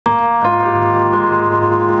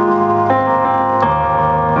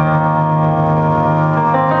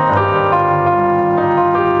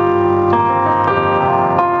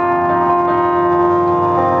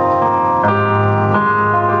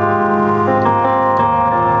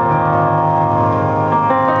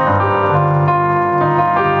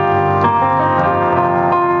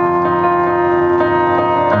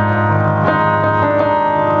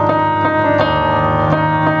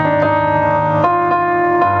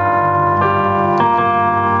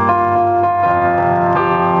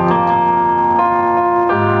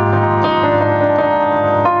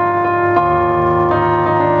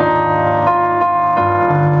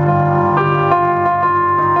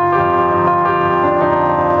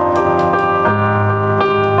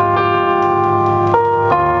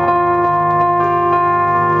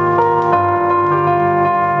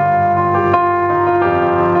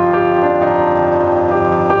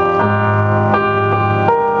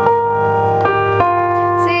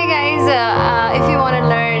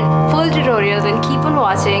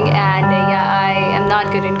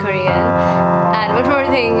again. And one more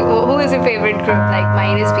thing, who is your favorite group? Like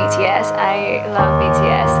mine is BTS. I love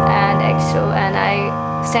BTS and EXO, and I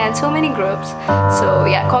stand so many groups. So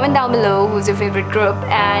yeah, comment down below who's your favorite group.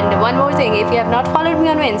 And one more thing, if you have not followed me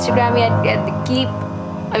on my Instagram yet,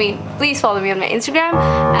 please follow me on my Instagram.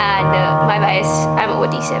 And my bias, I'm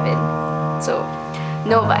OT7, so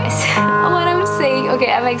no bias. What I'm saying,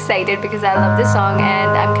 okay, I'm excited because I love this song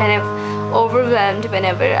and I'm kind of overwhelmed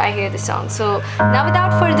whenever I hear the song. So now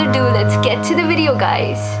without further ado, let's get to the video,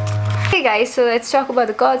 guys. Okay guys, so let's talk about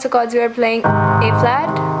the chords. So chords, we are playing A flat,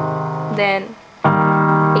 then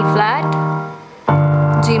A flat,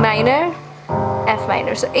 G minor, F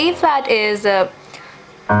minor. So A flat is A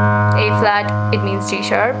flat, it means G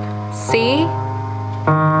sharp, C, E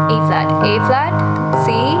flat, A flat,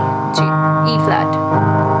 C, G, E flat.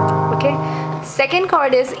 Okay, second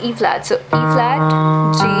chord is E flat. So E flat,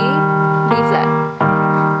 G, B flat,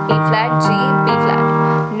 E flat, G, B flat.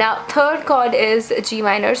 Now third chord is G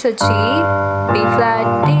minor. So G, B flat,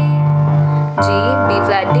 D, G, B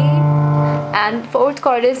flat, D. And fourth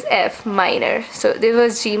chord is F minor. So this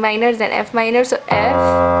was G minor, then F minor. So F,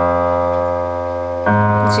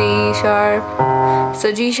 G sharp.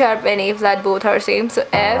 So G sharp and A flat both are same. So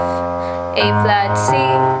F, A flat, C,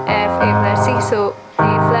 F, A flat, C. So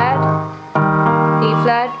A flat, E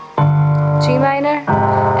flat, G minor,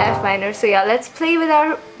 F minor. So yeah, let's play with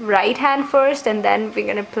our right hand first, and then we're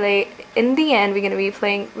gonna play, in the end we're gonna be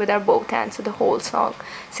playing with our both hands, so the whole song.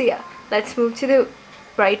 So yeah, let's move to the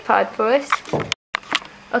right part first.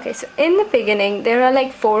 Okay, so in the beginning there are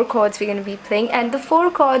like 4 chords we're going to be playing, and the 4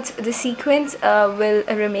 chords, the sequence will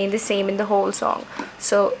remain the same in the whole song.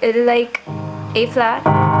 So it'll like A flat,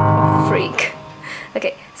 freak.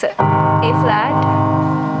 Okay, so A flat,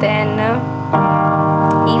 then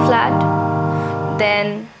E flat,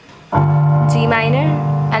 then G minor,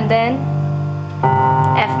 and then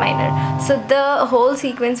F minor. So the whole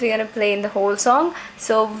sequence we're gonna play in the whole song.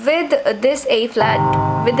 So with this A flat,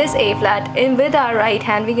 and with our right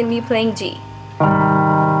hand we're gonna be playing G.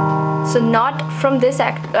 So not from this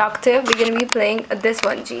octave, we're gonna be playing this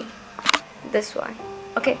one, G, this one.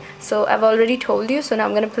 Okay, so I've already told you. So now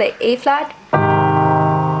I'm gonna play A flat.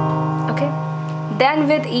 Okay, then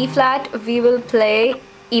with E flat we will play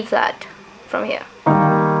E flat from here.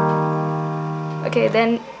 Okay,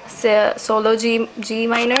 then solo G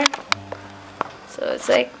minor. So it's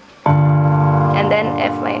like, and then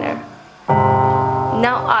F minor.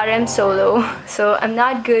 Now RM solo. So I'm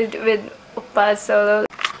not good with Oppa's solo.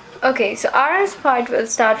 Okay, so RM's part will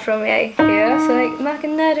start from right here. So like, I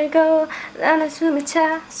can let it go.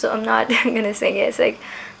 So I'm not gonna sing it. It's like,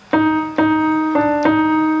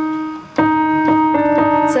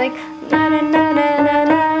 it's like na na na na na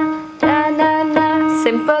na na na.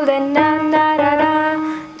 Simple, then na na na na.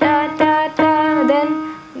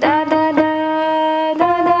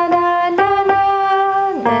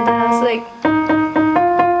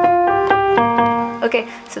 Okay,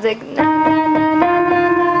 so like na na na na na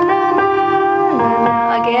na na na,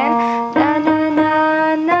 again na na na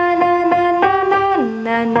na na na na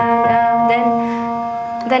na na,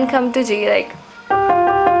 then come to G, like.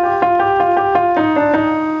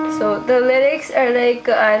 So the lyrics are like,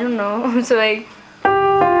 I don't know. So like,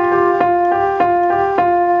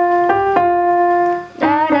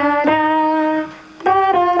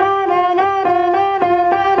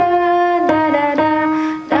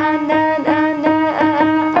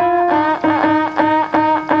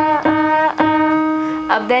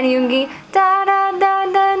 then Yoongi da da da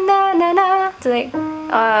da da da da. So like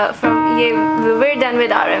from yeah, we're done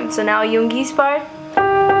with RM. So now Yoongi's part.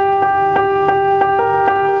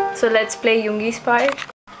 So let's play Yoongi's part.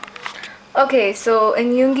 Okay, so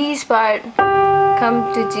in Yoongi's part,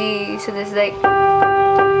 come to G. So this is like,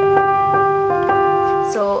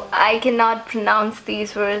 so I cannot pronounce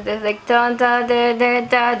these words. There's like da da da da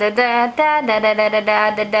da da da da da da da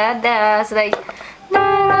da da da da. So like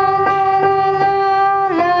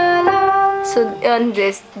so on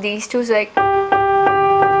these two, so like,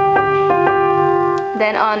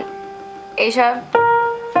 then on A sharp,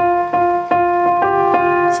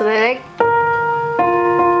 so they like,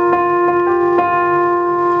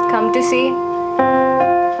 come to C.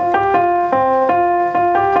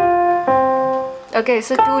 Okay,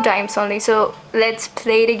 so 2 times only. So let's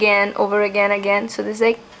play it again, over again. So this is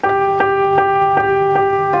like,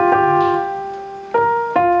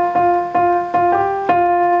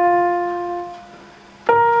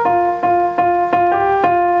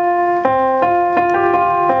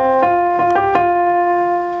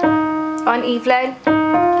 on E flat.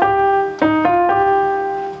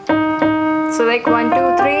 So like 1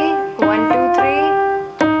 2 3, 1 2 3,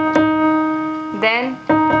 then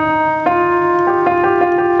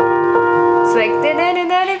It's like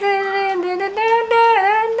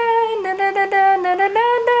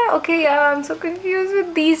okay, yeah, I'm so confused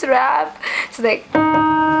with these rap. It's like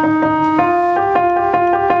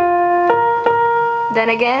then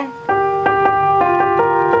again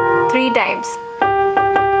 3 times.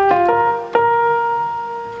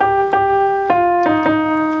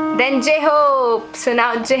 Then J-Hope. So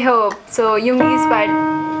now J-Hope. So Yoongi's part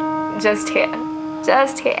just here,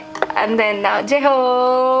 and then now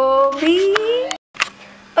J-Hope.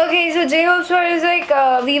 Okay, so J-Hope's part is like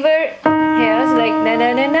we were here, so like na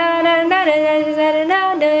na na na na na na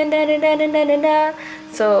na na na.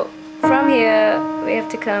 So from here we have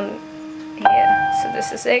to come here. So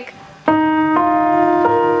this is like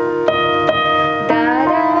da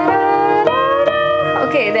da da da.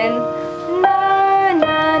 Okay, then na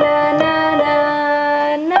na na na na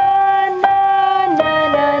na na na na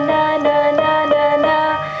na na na na na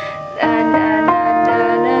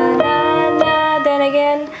na na. Then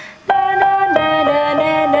again na na na na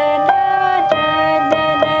na na na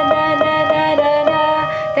na na na na.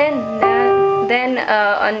 Then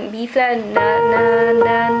on B flat na na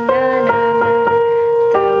na na na.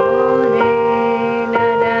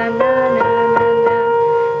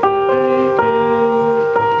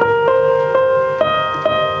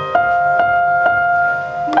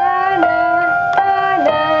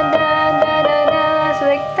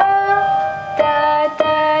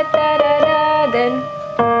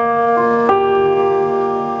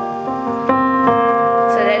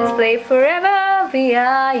 Forever we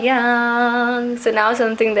are young. So now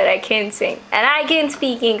something that I can't sing, and I can't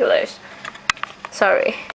speak English,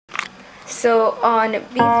 sorry. So on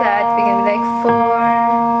B flat we can be like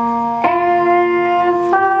forever,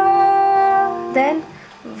 then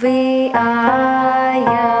we are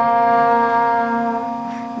young,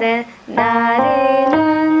 then 나르는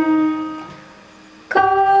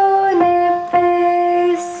꽃잎을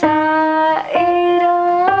사이로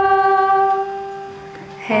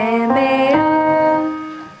헤매어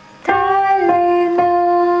달리는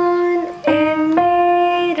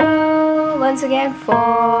인미로. Once again, forever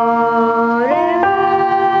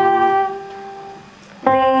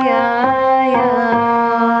we are young.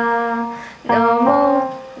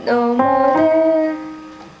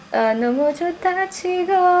 너무 좋다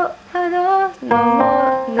치고 봐도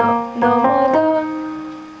너무도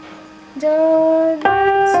좋다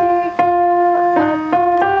치고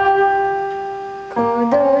아파도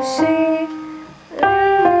고도시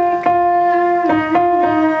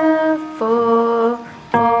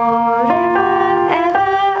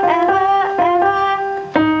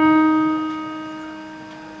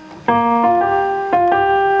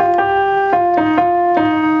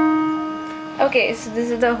Okay, so this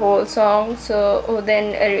is the whole song. So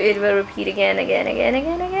then it will repeat again.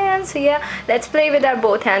 So yeah, let's play with our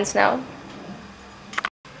both hands now.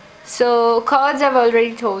 So chords I've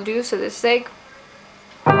already told you. So this is like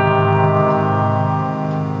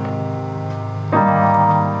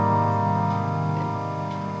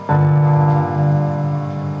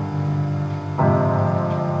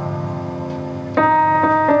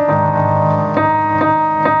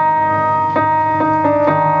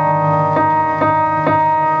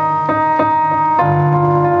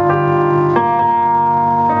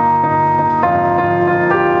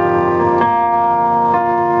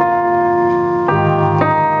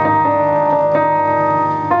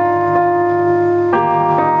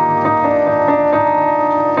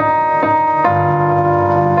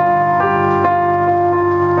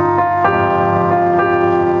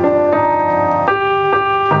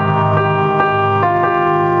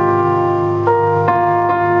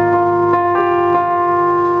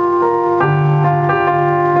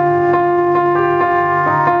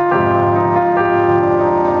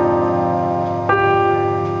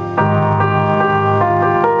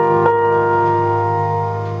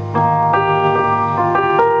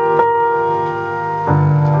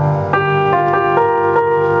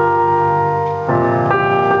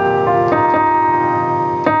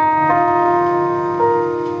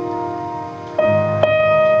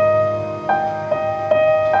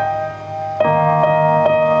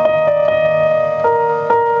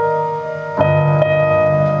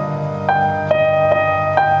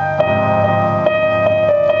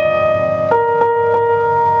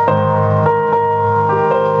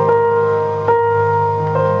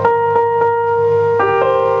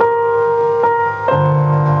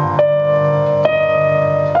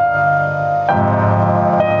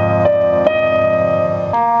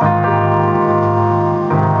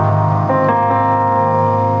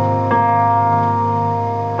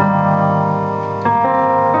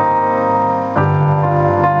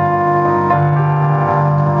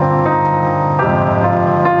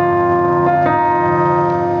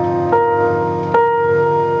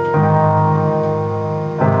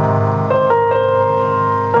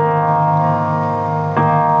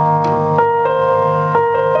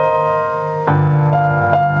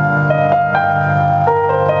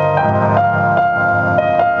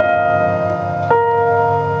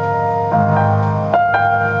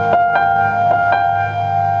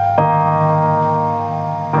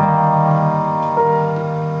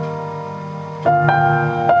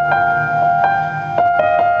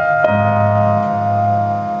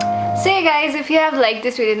Anyway guys, if you have liked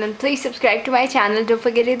this video then please subscribe to my channel. Don't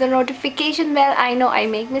forget to hit the notification bell. I know I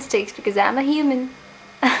make mistakes because I'm a human.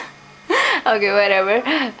 Okay, whatever.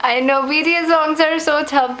 I know BTS songs are so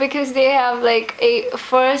tough because they have like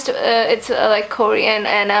it's like Korean,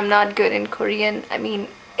 and I'm not good in Korean. I mean,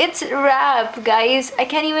 it's rap, guys. I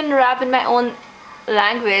can't even rap in my own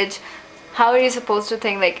language. How are you supposed to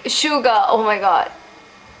think? Like Suga, oh my god,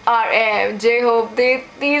 RM, J-Hope,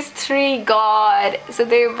 these three, god. So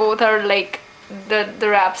they both are like, the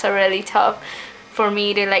raps are really tough for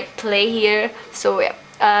me to like play here. So yeah.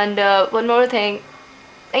 And one more thing,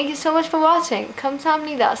 thank you so much for watching.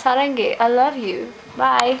 감사합니다. 사랑해. I love you.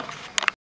 Bye.